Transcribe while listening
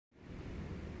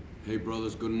Hey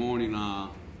brothers, good morning.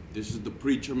 This is the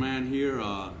preacher man here.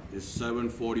 It's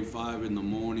 7:45 in the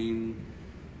morning,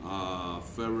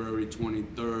 February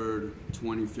 23rd,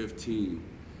 2015.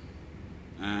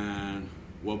 And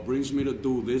what brings me to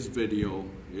do this video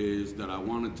is that I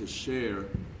wanted to share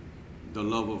the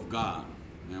love of God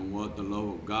and what the love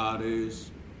of God is.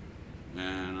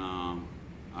 And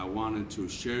I wanted to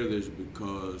share this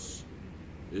because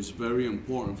it's very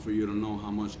important for you to know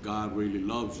how much God really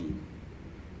loves you.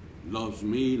 Loves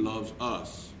me, loves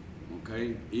us,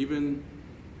 okay? Even,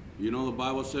 the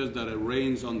Bible says that it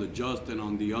rains on the just and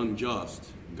on the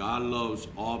unjust. God loves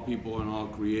all people and all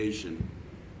creation.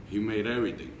 He made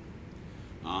everything.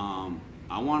 I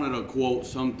wanted to quote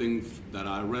something that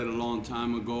I read a long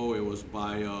time ago. It was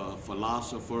by a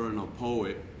philosopher and a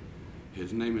poet.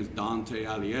 His name is Dante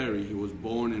Alighieri. He was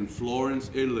born in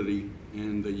Florence, Italy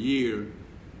in the year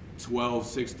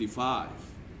 1265.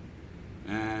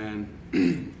 And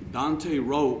Dante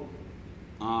wrote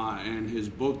in his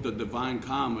book, The Divine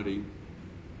Comedy,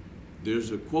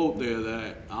 there's a quote there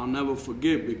that I'll never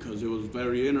forget because it was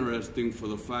very interesting for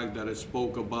the fact that it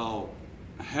spoke about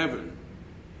heaven.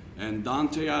 And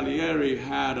Dante Alighieri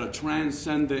had a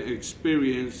transcendent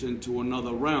experience into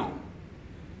another realm.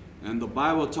 And the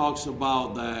Bible talks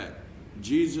about that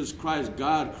Jesus Christ,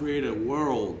 God created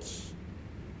worlds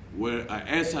with an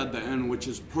S at the end, which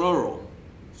is plural.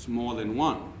 It's more than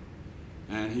one.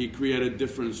 And he created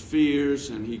different spheres,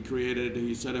 and he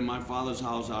said, in my Father's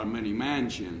house are many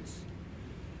mansions.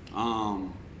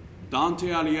 Dante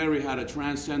Alighieri had a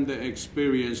transcendent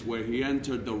experience where he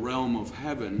entered the realm of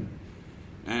heaven,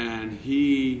 and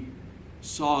he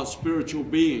saw a spiritual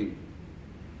being,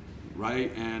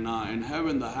 right? And in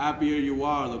heaven, the happier you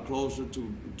are, the closer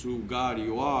to God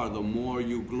you are, the more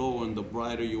you glow and the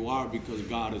brighter you are, because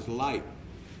God is light.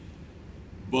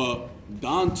 But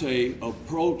Dante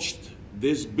approached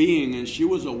this being, and she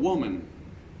was a woman,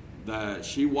 that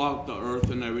she walked the earth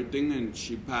and everything, and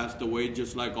she passed away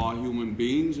just like all human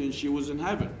beings, and she was in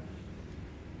heaven.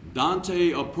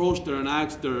 Dante approached her and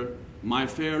asked her, "My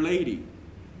fair lady,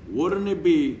 wouldn't it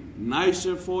be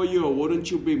nicer for you, or wouldn't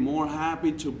you be more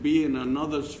happy to be in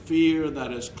another sphere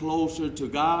that is closer to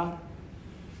God?"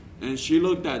 And she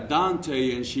looked at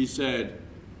Dante and she said,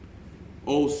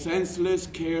 "O senseless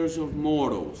cares of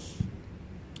mortals,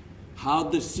 how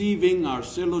deceiving are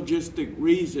syllogistic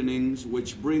reasonings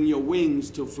which bring your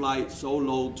wings to flight so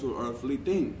low to earthly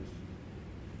things."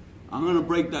 I'm going to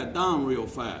break that down real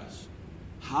fast.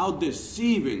 How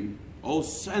deceiving, O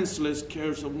senseless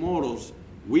cares of mortals.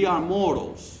 We are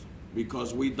mortals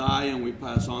because we die and we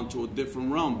pass on to a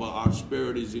different realm, but our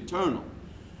spirit is eternal.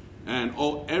 And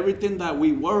everything that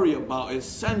we worry about is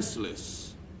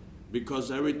senseless, because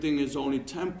everything is only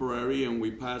temporary and we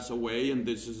pass away, and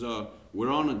we're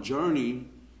on a journey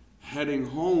heading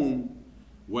home,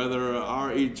 whether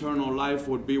our eternal life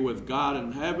would be with God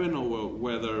in heaven or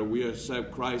whether we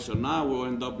accept Christ or not. We'll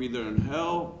end up either in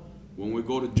hell when we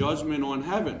go to judgment or in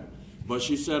heaven. But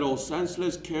she said, "Oh,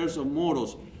 senseless cares of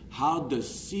mortals, how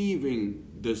deceitful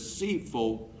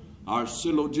are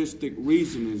syllogistic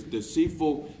reasonings."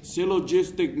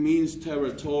 Syllogistic means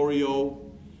territorial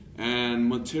and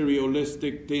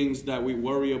materialistic things that we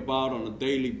worry about on a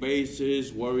daily basis,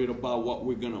 worried about what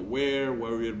we're going to wear,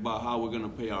 worried about how we're going to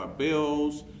pay our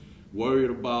bills,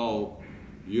 worried about,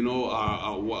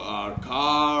 our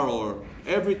car, or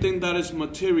everything that is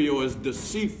material is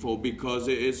deceitful, because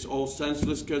it's all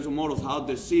senseless cares of mortals. How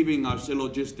deceiving are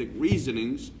syllogistic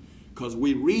reasonings, because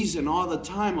we reason all the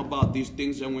time about these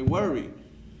things and we worry.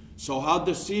 So how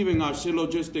deceiving are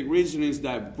syllogistic reasonings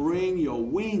that bring your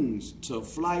wings to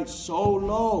flight so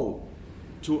low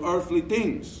to earthly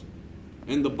things.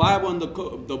 In the Bible, in the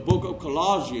book of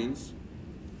Colossians,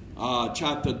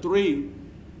 chapter 3,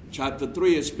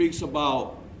 it speaks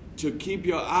about to keep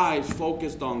your eyes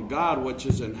focused on God, which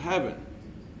is in heaven,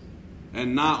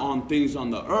 and not on things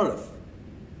on the earth,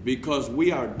 because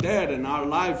we are dead and our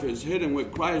life is hidden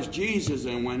with Christ Jesus,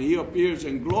 and when he appears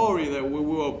in glory, that we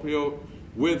will appear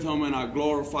with him in our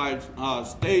glorified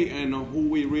state and who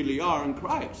we really are in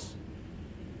Christ.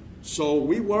 So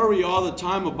we worry all the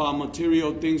time about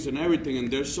material things and everything, and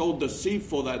they're so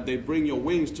deceitful that they bring your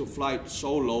wings to flight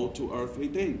so low to earthly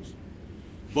things.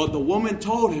 But the woman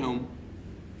told him,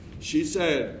 she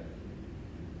said,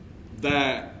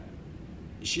 the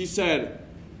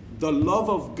love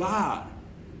of God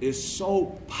is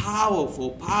so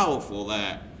powerful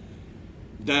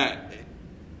that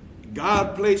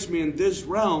God placed me in this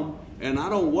realm, and I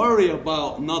don't worry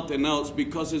about nothing else,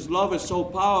 because his love is so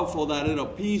powerful that it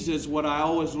appeases what I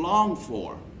always long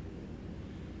for.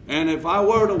 And if I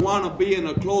were to want to be in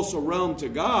a closer realm to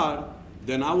God,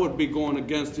 then I would be going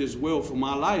against his will for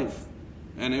my life.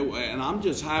 And I'm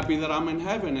just happy that I'm in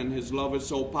heaven, and his love is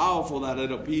so powerful that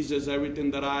it appeases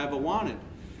everything that I ever wanted.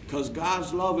 Because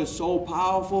God's love is so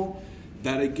powerful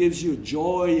that it gives you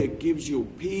joy, it gives you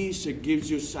peace, it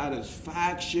gives you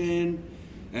satisfaction,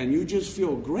 and you just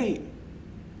feel great.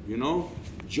 You know,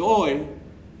 joy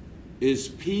is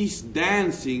peace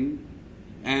dancing,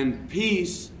 and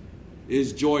peace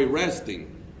is joy resting.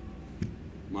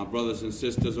 My brothers and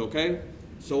sisters, okay?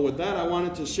 So with that, I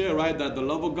wanted to share, right, that the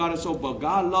love of God is so, but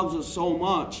God loves us so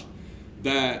much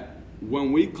that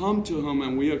when we come to him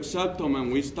and we accept him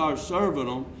and we start serving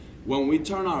him, when we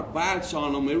turn our backs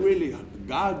on him, it really,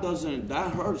 God doesn't,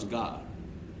 that hurts God.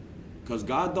 Because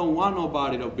God don't want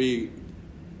nobody to be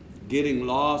getting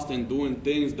lost and doing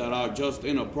things that are just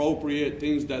inappropriate,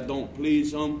 things that don't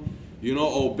please him. You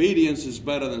know, obedience is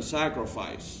better than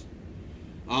sacrifice.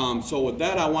 So with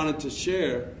that, I wanted to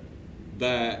share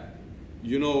that,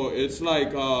 you know, it's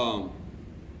like God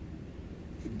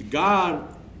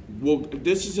will,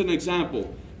 this is an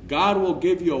example. God will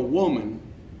give you a woman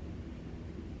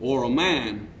or a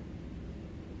man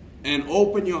and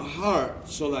open your heart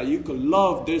so that you could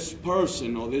love this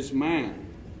person or this man.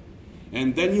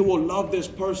 And then you will love this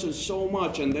person so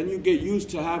much, and then you get used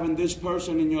to having this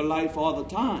person in your life all the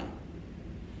time.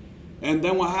 And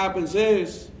then what happens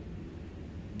is,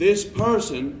 this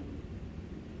person,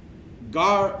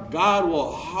 God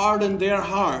will harden their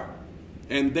heart,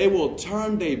 and they will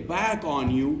turn their back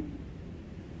on you.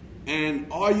 And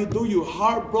all you do, you're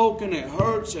heartbroken, it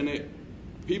hurts, and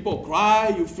people cry,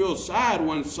 you feel sad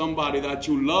when somebody that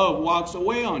you love walks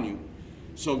away on you.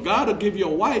 So God will give you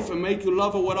a wife and make you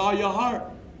love her with all your heart.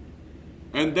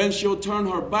 And then she'll turn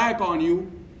her back on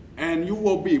you, and you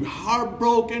will be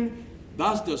heartbroken.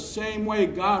 That's the same way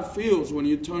God feels when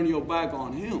you turn your back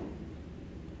on him.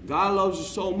 God loves you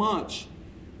so much.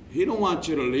 He don't want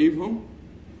you to leave him.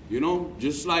 You know,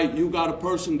 just like you got a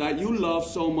person that you love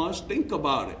so much, think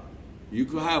about it. You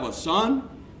could have a son,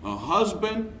 a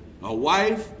husband, a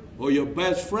wife, or your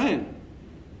best friend.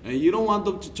 And you don't want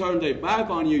them to turn their back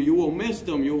on you. You will miss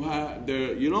them. You have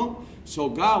their, you know. So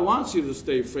God wants you to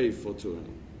stay faithful to him.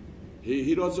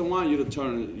 He doesn't want you to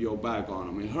turn your back on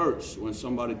him. It hurts when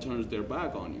somebody turns their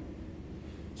back on you.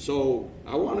 So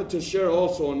I wanted to share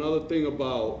also another thing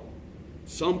about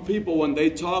some people when they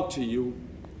talk to you,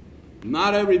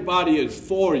 not everybody is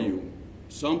for you.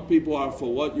 Some people are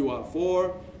for what you are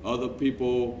for. Other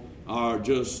people are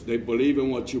just, they believe in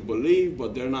what you believe,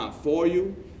 but they're not for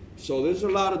you. So there's a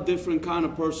lot of different kind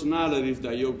of personalities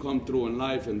that you'll come through in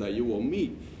life and that you will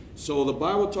meet. So the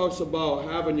Bible talks about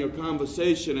having your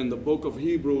conversation in the book of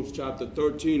Hebrews chapter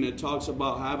 13. It talks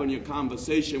about having your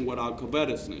conversation without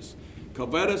covetousness.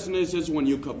 Covetousness is when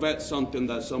you covet something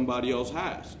that somebody else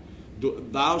has.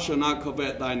 Thou shalt not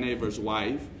covet thy neighbor's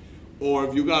wife. Or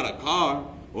if you got a car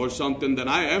or something, then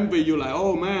I envy you, like,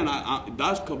 oh man,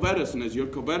 that's covetousness. You're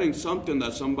coveting something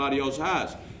that somebody else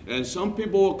has. And some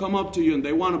people will come up to you and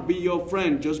they want to be your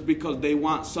friend just because they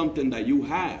want something that you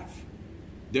have.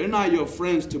 They're not your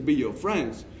friends to be your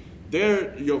friends.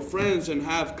 They're your friends and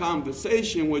have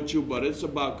conversation with you, but it's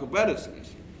about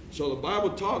covetousness. So the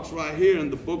Bible talks right here in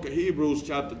the book of Hebrews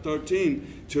chapter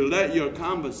 13 to let your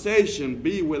conversation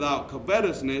be without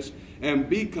covetousness and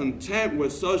be content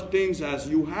with such things as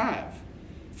you have.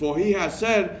 For he has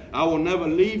said, I will never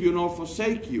leave you nor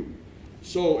forsake you.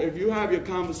 So if you have your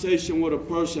conversation with a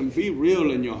person, be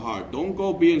real in your heart. Don't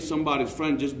go being somebody's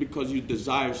friend just because you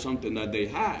desire something that they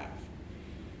have.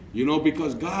 You know,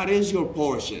 because God is your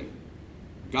portion.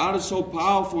 God is so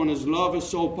powerful and his love is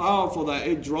so powerful that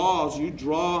it draws, you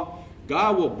draw.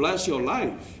 God will bless your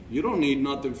life. You don't need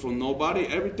nothing from nobody.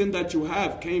 Everything that you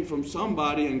have came from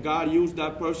somebody and God used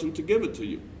that person to give it to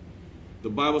you. The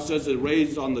Bible says it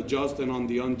rains on the just and on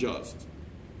the unjust.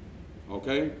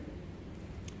 Okay?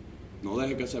 No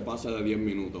deje que se pase de 10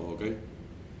 minutos, okay?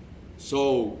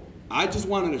 So, I just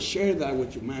wanted to share that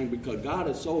with you, man, because God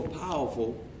is so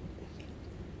powerful.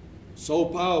 So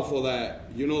powerful that,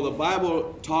 you know, the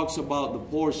Bible talks about the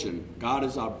portion. God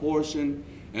is our portion.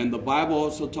 And the Bible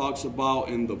also talks about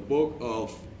in the book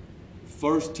of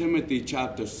 1 Timothy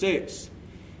chapter 6,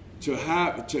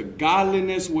 to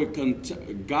godliness with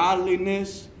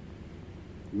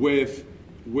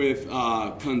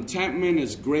contentment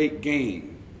is great gain.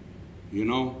 You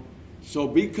know, so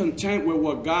be content with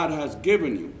what God has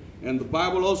given you. And the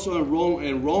Bible also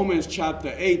in Romans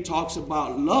chapter 8 talks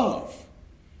about love.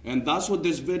 And that's what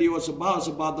this video is about. It's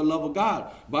about the love of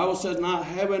God. The Bible says not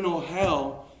heaven or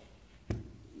hell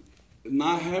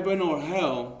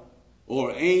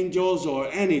or angels or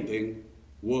anything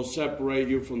will separate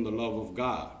you from the love of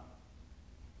God.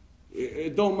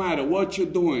 It don't matter what you're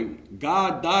doing.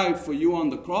 God died for you on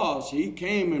the cross. He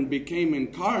came and became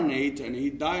incarnate, and he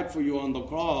died for you on the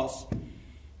cross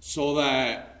so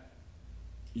that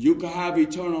you can have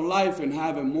eternal life and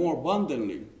have it more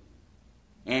abundantly.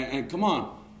 And come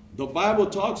on, the Bible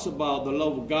talks about the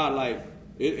love of God, like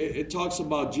it talks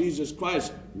about Jesus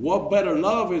Christ. What better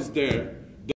love is there